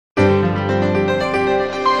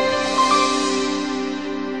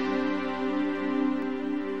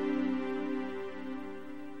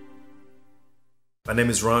My name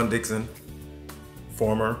is Ron Dixon,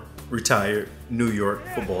 former retired New York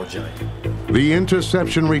football giant. The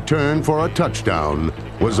interception return for a touchdown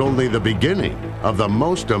was only the beginning of the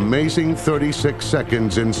most amazing 36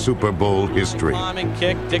 seconds in Super Bowl history. Bombing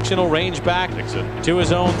kick, Dixon will range back to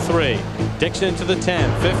his own 3. Dixon to the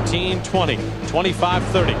 10, 15, 20, 25,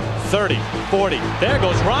 30, 30, 40. There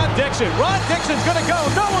goes Ron Dixon. Ron Dixon's going to go.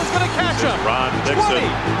 No one's going to catch him. Ron Dixon. 20,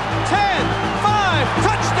 10, 5,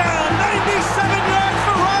 touchdown, 97 yards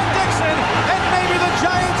for Ron Dixon. And maybe the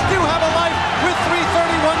Giants do have a life with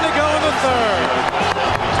 3:31 to go in the third.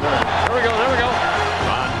 There we go.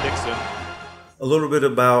 Ron Dixon. A little bit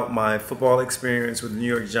about my football experience with the New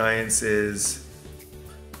York Giants is,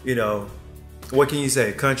 what can you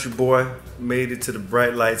say? Country boy, made it to the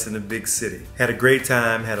bright lights in the big city. Had a great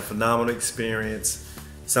time, had a phenomenal experience,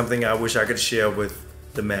 something I wish I could share with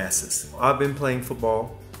the masses. I've been playing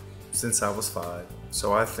football since I was 5,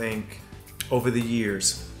 so I think over the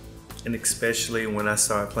years, and especially when I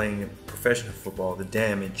started playing professional football, the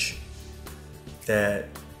damage that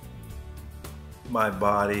my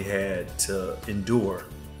body had to endure.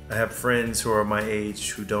 I have friends who are my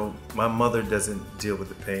age who don't, my mother doesn't deal with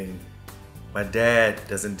the pain. My dad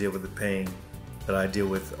doesn't deal with the pain that I deal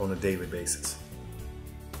with on a daily basis.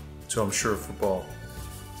 So I'm sure football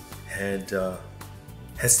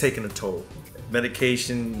has taken a toll.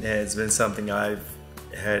 Medication has been something I've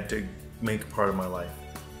had to make a part of my life.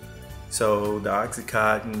 So the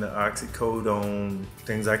Oxycontin, the oxycodone,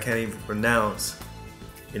 things I can't even pronounce,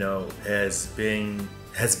 has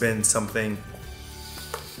been something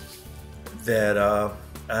that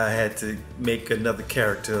I had to make another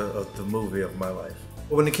character of the movie of my life.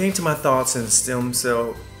 When it came to my thoughts in stem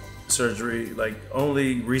cell surgery,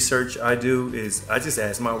 only research I do is I just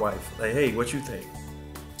ask my wife, hey, what you think?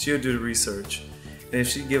 She'll do the research. And if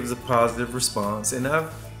she gives a positive response, and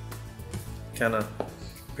I've kind of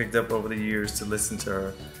picked up over the years to listen to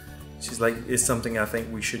her, she's like, it's something I think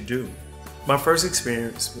we should do. My first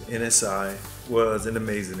experience with NSI was an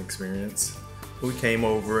amazing experience. We came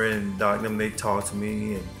over and they talked to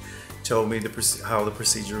me and told me how the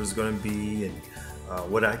procedure was going to be and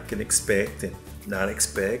what I can expect and not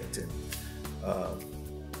expect. And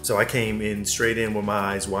so I came in straight in with my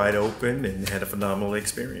eyes wide open and had a phenomenal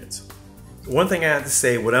experience. One thing I have to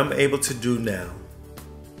say, what I'm able to do now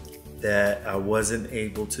that I wasn't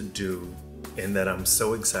able to do and that I'm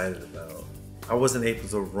so excited about, I wasn't able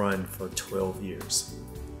to run for 12 years.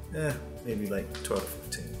 Maybe 12 or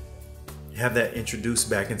 15. Have that introduced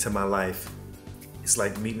back into my life. It's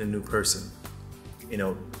like meeting a new person.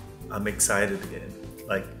 I'm excited again.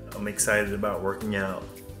 I'm excited about working out.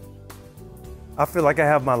 I feel like I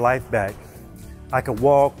have my life back. I could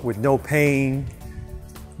walk with no pain,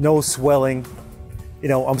 no swelling.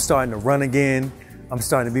 I'm starting to run again. I'm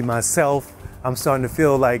starting to be myself. I'm starting to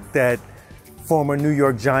feel like that former New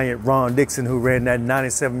York Giant Ron Dixon who ran that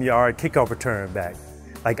 97-yard kickoff return back.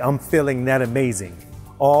 I'm feeling that amazing.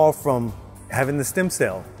 All from having the stem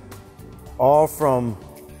cell. All from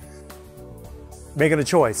making a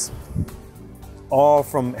choice. All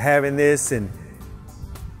from having this and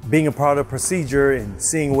being a part of the procedure and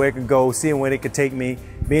seeing where it could go, seeing where it could take me,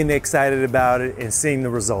 being excited about it and seeing the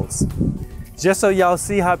results. Just so y'all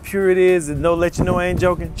see how pure it is and let you know I ain't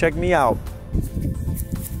joking, check me out.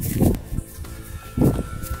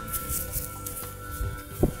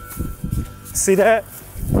 See that?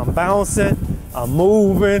 I'm bouncing, I'm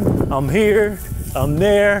moving, I'm here, I'm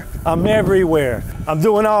there, I'm everywhere. I'm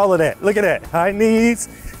doing all of that. Look at that, high knees.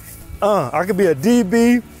 I could be a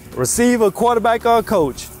DB, receiver, quarterback, or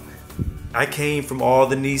coach. I came from all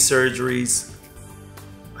the knee surgeries.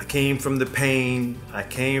 I came from the pain. I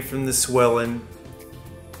came from the swelling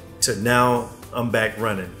to now I'm back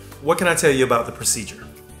running. What can I tell you about the procedure?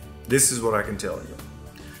 This is what I can tell you.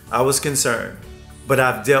 I was concerned, but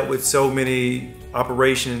I've dealt with so many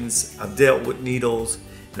operations. I've dealt with needles,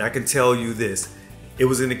 and I can tell you this. It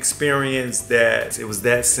was an experience it was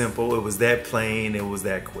that simple, it was that plain, it was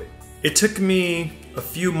that quick. It took me a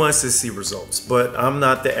few months to see results, but I'm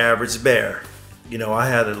not the average bear. I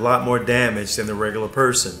had a lot more damage than the regular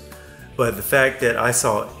person. But the fact that I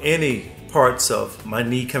saw any parts of my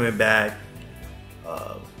knee coming back,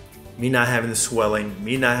 me not having the swelling,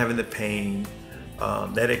 me not having the pain,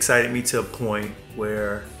 that excited me to a point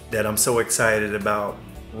that I'm so excited about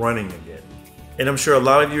running again. And I'm sure a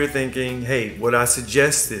lot of you are thinking, hey, would I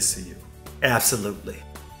suggest this to you? Absolutely.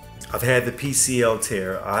 I've had the PCL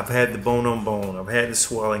tear, I've had the bone on bone, I've had the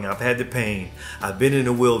swelling, I've had the pain, I've been in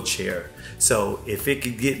a wheelchair. So if it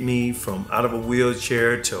could get me from out of a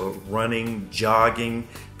wheelchair to running, jogging,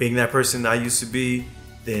 being that person I used to be,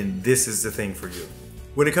 then this is the thing for you.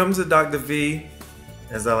 When it comes to Dr. V,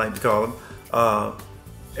 as I like to call them.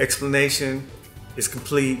 Explanation is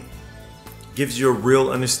complete, gives you a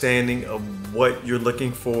real understanding of what you're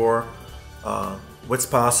looking for, what's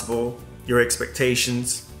possible. Your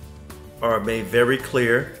expectations are made very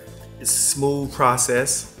clear. It's a smooth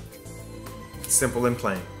process, simple and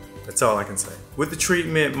plain. That's all I can say. With the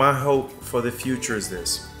treatment, my hope for the future is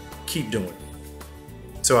this: keep doing it,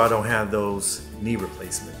 so I don't have those knee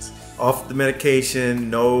replacements. Off the medication,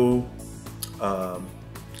 no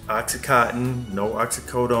Oxycontin, no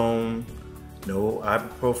oxycodone, no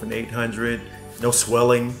ibuprofen 800, no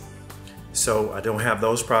swelling, so I don't have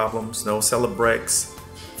those problems. No Celebrex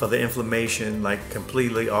for the inflammation, like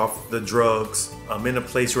completely off the drugs. I'm in a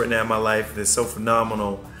place right now in my life that's so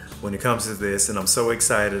phenomenal when it comes to this, and I'm so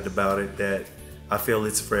excited about it that I feel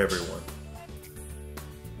it's for everyone.